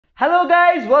Hello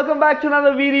guys, welcome back to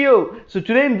another video. So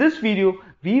today in this video,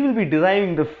 we will be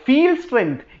deriving the field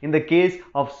strength in the case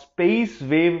of space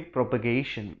wave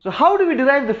propagation. So how do we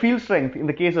derive the field strength in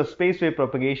the case of space wave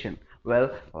propagation? Well,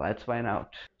 let's find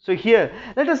out. So here,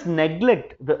 let us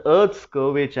neglect the Earth's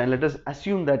curvature and let us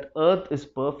assume that Earth is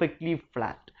perfectly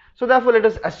flat. So therefore, let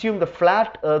us assume the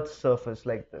flat Earth's surface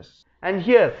like this. And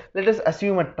here, let us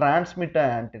assume a transmitter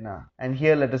antenna. And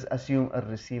here, let us assume a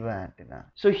receiver antenna.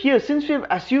 So here, since we have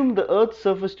assumed the Earth's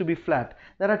surface to be flat,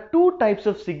 there are two types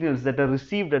of signals that are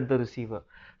received at the receiver.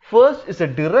 First is a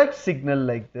direct signal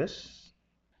like this.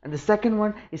 And the second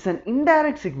one is an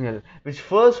indirect signal which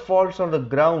first falls on the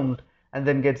ground and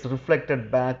then gets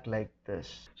reflected back like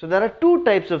this. So there are two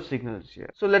types of signals here.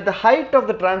 So let the height of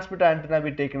the transmitter antenna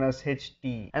be taken as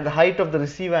ht and the height of the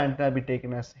receiver antenna be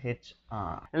taken as hr.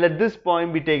 And let this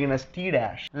point be taken as t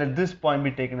dash. And let this point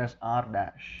be taken as r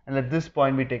dash. And let this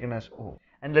point be taken as o.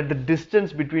 And let the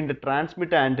distance between the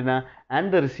transmitter antenna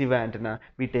and the receiver antenna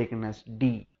be taken as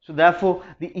d. So therefore,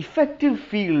 the effective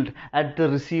field at the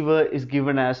receiver is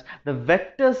given as the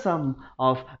vector sum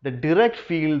of the direct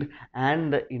field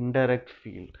and the indirect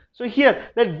field. So here,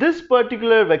 let this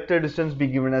particular vector distance be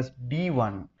given as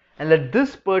d1 and let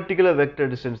this particular vector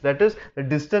distance, that is the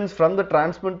distance from the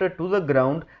transmitter to the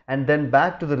ground and then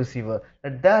back to the receiver,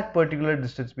 let that particular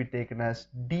distance be taken as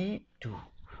d2.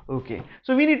 Okay,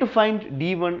 so we need to find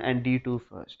d1 and d2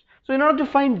 first. So in order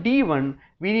to find d1,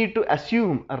 we need to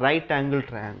assume a right angle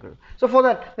triangle. So for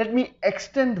that, let me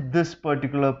extend this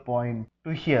particular point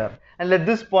to here and let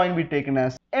this point be taken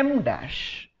as m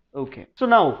dash. Okay, so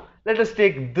now let us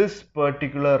take this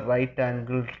particular right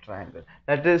angle triangle,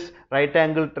 that is right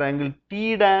angle triangle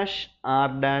t dash r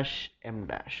dash m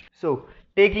dash. So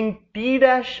taking t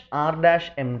dash r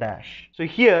dash m dash. So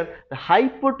here the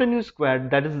hypotenuse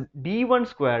squared, that is d1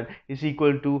 squared, is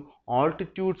equal to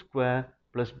altitude square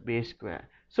plus base square.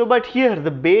 So but here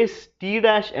the base t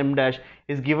dash m dash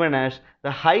is given as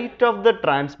the height of the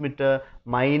transmitter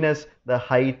minus the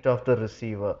height of the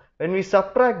receiver. When we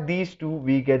subtract these two,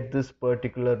 we get this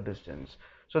particular distance.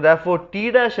 So therefore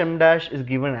t dash m dash is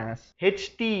given as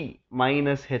ht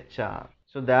minus hr.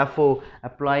 So therefore,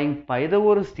 applying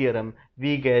Pythagoras theorem,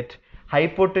 we get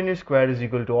hypotenuse squared is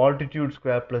equal to altitude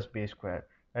square plus base square.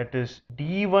 That is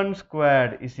d1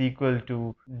 squared is equal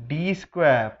to d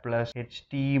square plus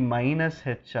ht minus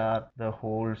hr the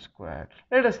whole squared.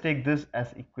 Let us take this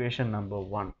as equation number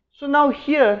 1. So now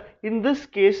here in this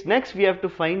case, next we have to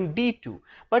find d2.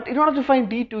 But in order to find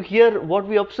d2, here what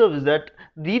we observe is that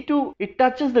d2, it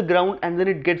touches the ground and then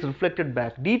it gets reflected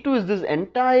back. d2 is this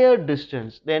entire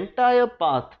distance, the entire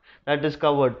path that is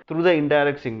covered through the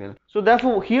indirect signal. So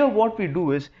therefore here what we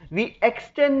do is we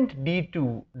extend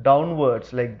d2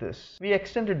 downwards like this. We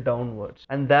extend it downwards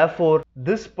and therefore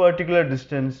this particular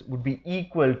distance would be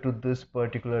equal to this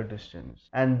particular distance,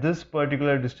 and this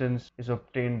particular distance is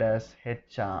obtained as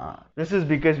hr. This is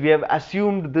because we have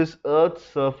assumed this Earth's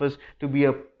surface to be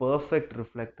a perfect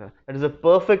reflector, that is a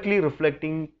perfectly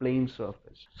reflecting plane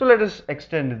surface. So let us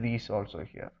extend these also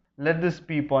here. Let this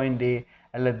be point A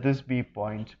and let this be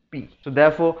point P. So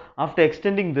therefore, after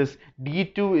extending this,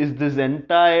 d2 is this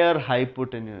entire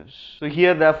hypotenuse. So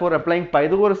here therefore, applying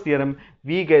Pythagoras theorem,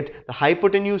 we get the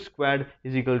hypotenuse squared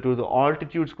is equal to the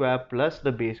altitude square plus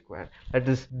the base square. That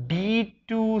is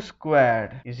d2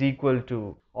 squared is equal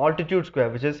to altitude square,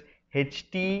 which is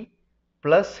ht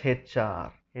plus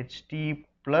hr, ht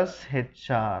plus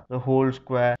hr the whole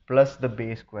square plus the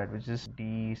base squared, which is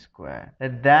d squared.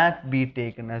 Let that be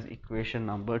taken as equation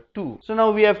number 2. So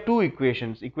now we have two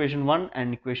equations, equation 1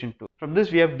 and equation 2. From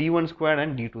this we have d1 squared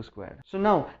and d2 squared. So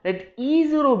now let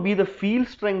E0 be the field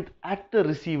strength at the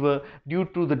receiver due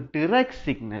to the direct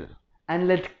signal, and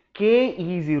let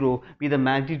KE0 be the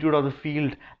magnitude of the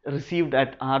field received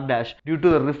at r dash due to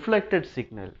the reflected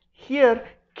signal. Here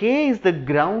K is the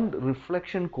ground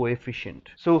reflection coefficient.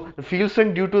 So the field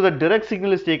strength due to the direct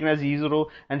signal is taken as E0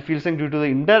 and field strength due to the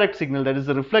indirect signal, that is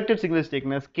the reflected signal, is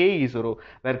taken as KE0,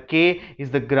 where K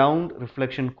is the ground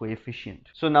reflection coefficient.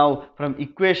 So now from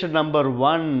equation number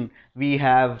 1 we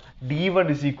have d1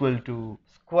 is equal to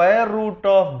square root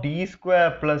of d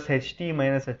square plus ht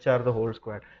minus hr the whole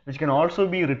square, which can also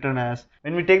be written as,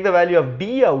 when we take the value of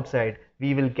d outside,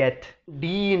 we will get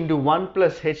d into 1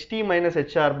 plus ht minus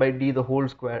hr by d the whole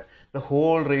square, the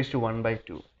whole raised to 1 by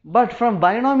 2. But from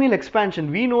binomial expansion,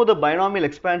 we know the binomial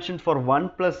expansion for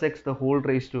 1 plus x the whole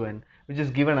raised to n, which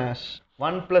is given as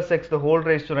 1 plus x the whole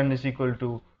raised to n is equal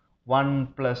to 1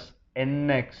 plus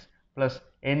nx plus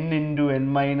n into n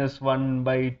minus 1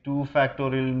 by 2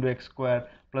 factorial into x square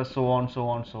plus so on, so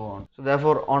on, so on. So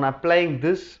therefore, on applying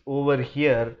this over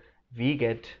here, we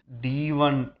get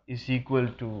d1 is equal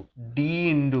to d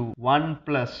into 1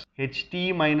 plus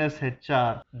ht minus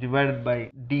hr divided by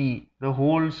d the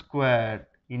whole squared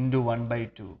into 1 by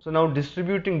 2. So now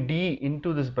distributing d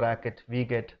into this bracket, we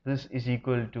get this is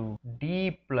equal to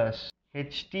d plus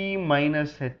ht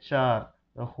minus hr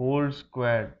the whole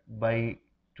squared by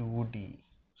 2d.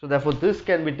 So therefore this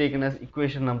can be taken as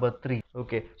equation number 3.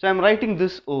 Okay, so I'm writing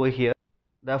this over here.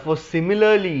 Therefore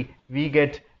similarly we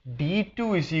get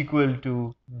d2 is equal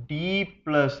to d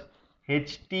plus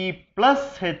ht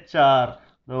plus hr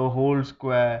the whole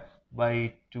square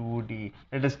by 2d.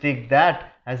 Let us take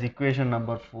that as equation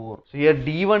number 4. So here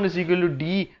d1 is equal to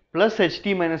d plus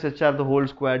ht minus hr the whole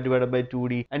square divided by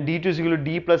 2d, and d2 is equal to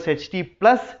d plus ht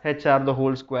plus hr the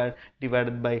whole square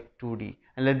divided by 2d,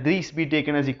 and let these be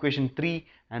taken as equation 3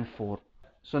 and 4.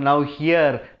 So now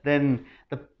here then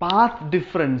the path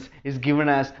difference is given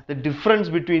as the difference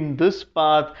between this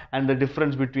path and the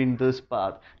difference between this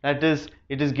path, that is,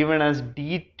 it is given as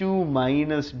d2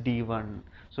 minus d1.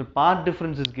 So path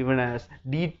difference is given as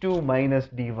d2 minus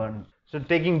d1. So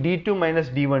taking d2 minus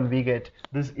d1 we get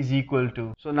this is equal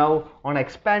to, so now on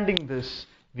expanding this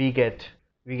we get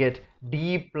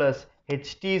d plus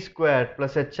ht squared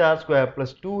plus hr squared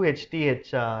plus 2ht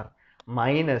hr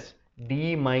minus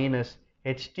d minus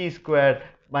ht squared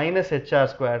minus hr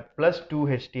squared plus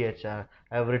 2ht hr.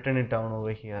 I have written it down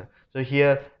over here. So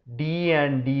here d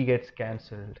and d gets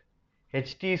cancelled,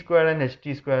 ht squared and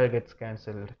ht squared gets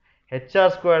cancelled, hr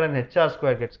squared and hr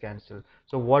squared gets cancelled.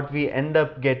 So what we end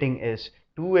up getting is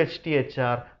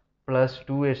 2hthr plus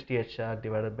 2hthr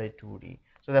divided by 2d.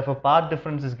 So therefore path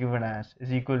difference is given as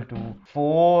is equal to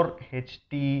 4hthr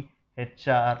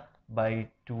by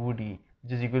 2d,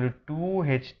 which is equal to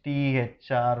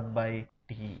 2hthr by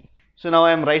d. So now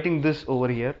I am writing this over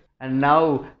here, and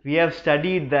now we have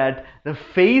studied that the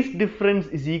phase difference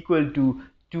is equal to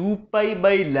 2 pi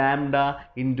by lambda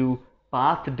into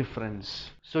path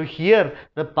difference. So here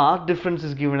the path difference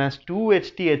is given as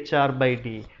 2hthr by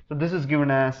d. So this is given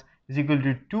as is equal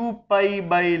to 2 pi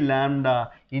by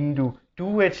lambda into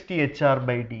 2hthr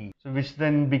by d. So which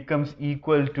then becomes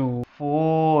equal to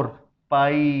 4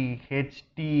 pi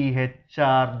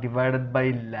hthr divided by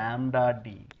lambda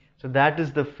d. So that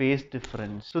is the phase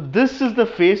difference. So this is the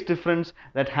phase difference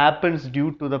that happens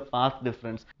due to the path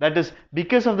difference. That is,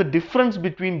 because of the difference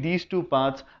between these two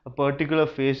paths, a particular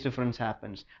phase difference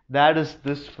happens. That is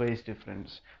this phase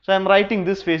difference. So I am writing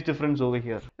this phase difference over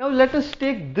here. Now let us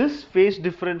take this phase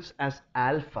difference as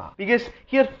alpha, because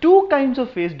here two kinds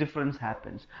of phase difference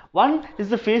happens. One is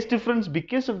the phase difference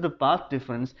because of the path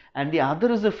difference, and the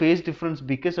other is the phase difference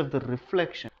because of the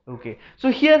reflection. Okay,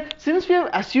 so here since we have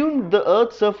assumed the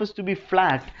Earth's surface to be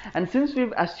flat, and since we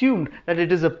have assumed that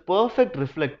it is a perfect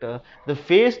reflector, the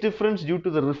phase difference due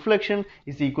to the reflection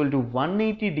is equal to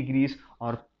 180 degrees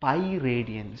or pi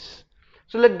radians.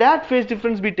 So let that phase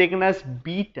difference be taken as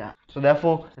beta. So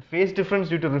therefore the phase difference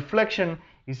due to reflection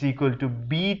is equal to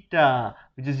beta,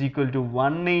 which is equal to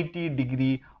 180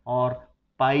 degree or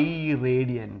pi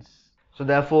radians. So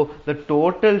therefore the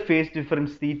total phase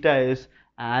difference theta is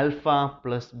alpha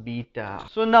plus beta.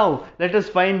 So now let us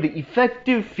find the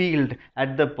effective field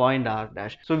at the point r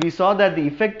dash. So we saw that the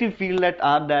effective field at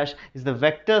r dash is the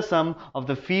vector sum of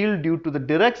the field due to the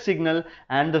direct signal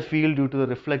and the field due to the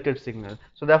reflected signal.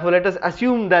 So therefore let us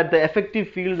assume that the effective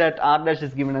field at r dash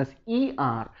is given as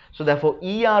ER. So therefore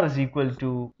ER is equal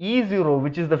to E0,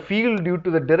 which is the field due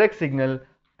to the direct signal,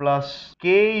 plus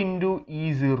K into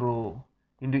E0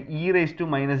 into e raised to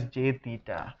minus j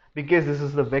theta, because this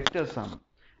is the vector sum,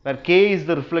 where k is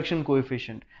the reflection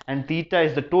coefficient and theta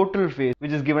is the total phase,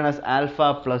 which is given as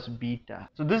alpha plus beta.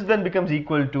 So this then becomes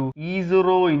equal to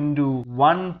E0 into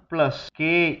 1 plus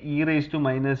k e raised to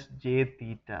minus j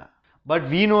theta. But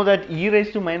we know that e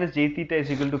raised to minus j theta is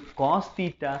equal to cos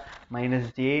theta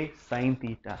minus j sin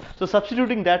theta. So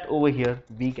substituting that over here,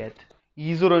 we get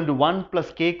E0 into 1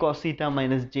 plus k cos theta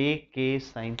minus j k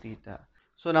sin theta.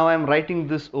 So now I am writing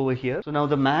this over here. So now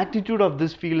the magnitude of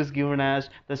this field is given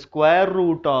as the square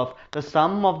root of the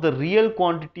sum of the real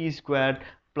quantity squared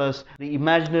plus the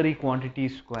imaginary quantity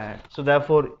squared. So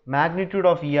therefore magnitude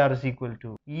of ER is equal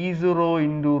to E0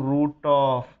 into root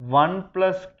of 1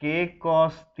 plus k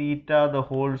cos theta the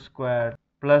whole squared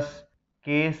plus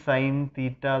k sin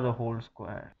theta the whole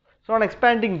squared. So on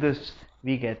expanding this,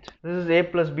 we get, this is a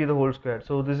plus b the whole squared.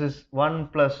 So this is 1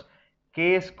 plus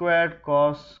k squared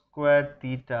cos squared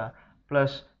theta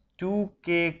plus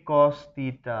 2k cos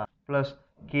theta plus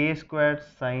k squared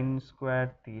sin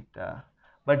squared theta.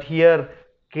 But here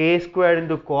k squared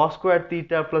into cos squared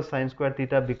theta plus sin squared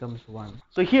theta becomes 1.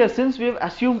 So here, since we have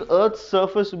assumed Earth's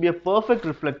surface to be a perfect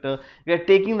reflector, we are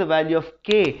taking the value of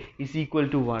k is equal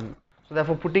to 1. So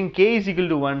therefore, putting k is equal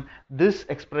to 1, this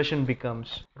expression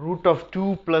becomes root of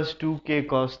 2 plus 2k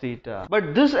cos theta.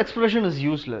 But this expression is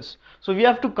useless. So we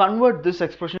have to convert this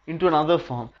expression into another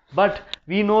form. But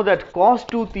we know that cos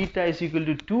 2 theta is equal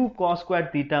to 2 cos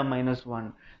squared theta minus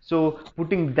 1. So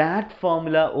putting that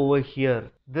formula over here,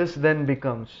 this then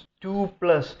becomes 2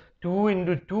 plus 2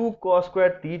 into 2 cos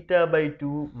squared theta by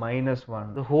 2 minus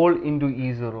 1, the whole into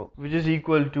E0, which is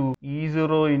equal to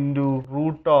E0 into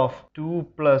root of 2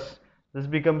 plus, this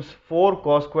becomes 4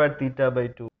 cos squared theta by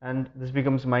 2, and this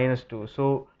becomes minus 2.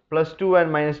 So plus 2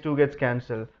 and minus 2 gets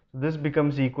cancelled. This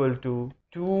becomes equal to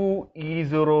 2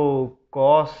 E0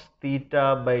 cos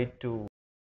theta by 2.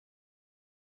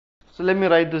 So let me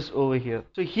write this over here.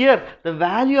 So here the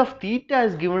value of theta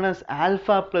is given as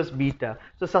alpha plus beta.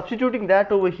 So substituting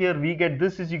that over here, we get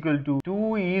this is equal to 2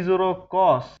 E0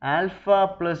 cos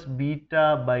alpha plus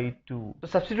beta by 2. So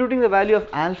substituting the value of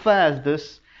alpha as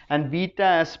this and beta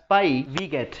as pi, we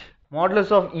get modulus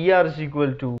of ER is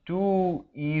equal to 2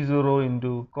 E0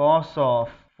 into cos of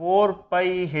 4 pi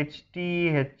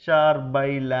HT HR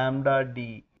by lambda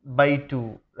D by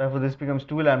 2. Therefore this becomes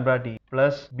 2 lambda d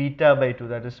plus beta by 2,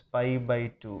 that is pi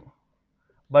by 2.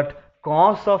 But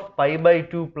cos of pi by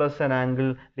 2 plus an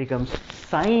angle becomes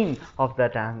sine of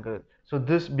that angle. So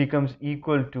this becomes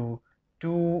equal to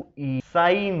 2e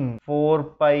sine 4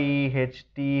 pi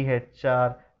HT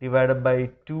HR divided by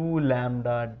 2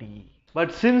 lambda d.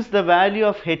 But since the value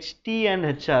of HT and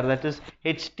HR, that is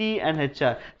HT and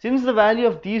HR, since the value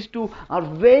of these two are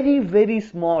very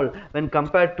small when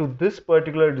compared to this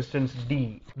particular distance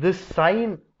d, this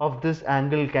sine of this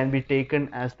angle can be taken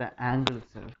as the angle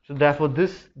itself. So therefore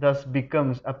this thus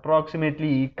becomes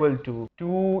approximately equal to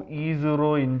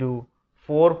 2E0 into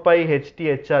 4 pi HT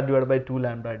HR divided by 2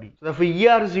 lambda d. So therefore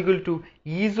ER is equal to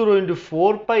E0 into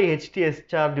 4 pi HT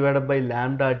HR divided by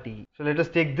lambda d. So let us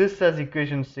take this as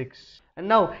equation 6. And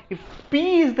now if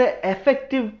P is the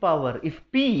effective power,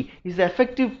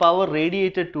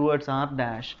 radiated towards R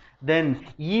dash, then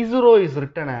E0 is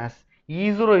written as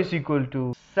E0 is equal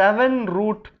to 7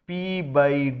 root P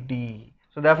by D.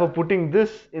 So therefore putting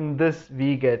this in this,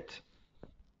 we get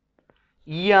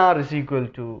ER is equal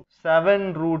to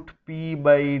 7 root P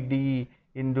by D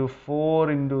into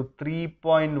 4 into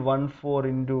 3.14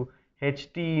 into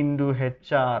HT into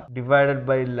HR divided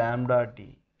by lambda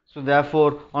D. So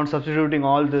therefore on substituting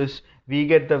all this, we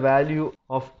get the value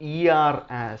of ER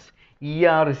as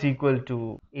ER is equal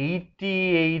to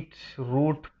 88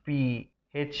 root P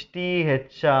HT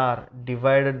HR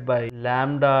divided by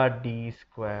lambda D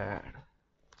squared.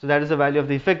 So that is the value of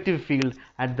the effective field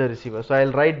at the receiver. So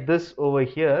I'll write this over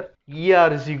here.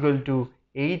 ER is equal to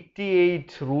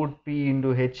 88 root P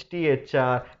into HT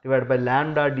HR divided by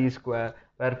lambda D square,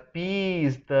 where P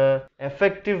is the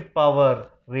effective power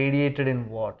radiated in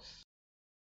watts.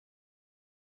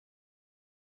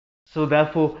 So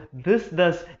therefore this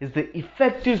thus is the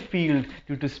effective field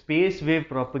due to space wave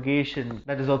propagation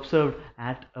that is observed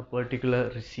at a particular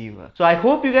receiver. So I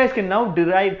hope you guys can now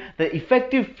derive the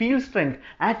effective field strength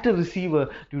at a receiver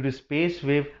due to space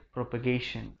wave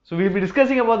propagation. So we'll be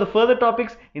discussing about the further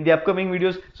topics in the upcoming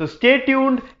videos. So stay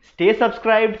tuned, stay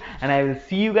subscribed, and I will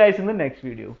see you guys in the next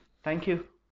video. Thank you.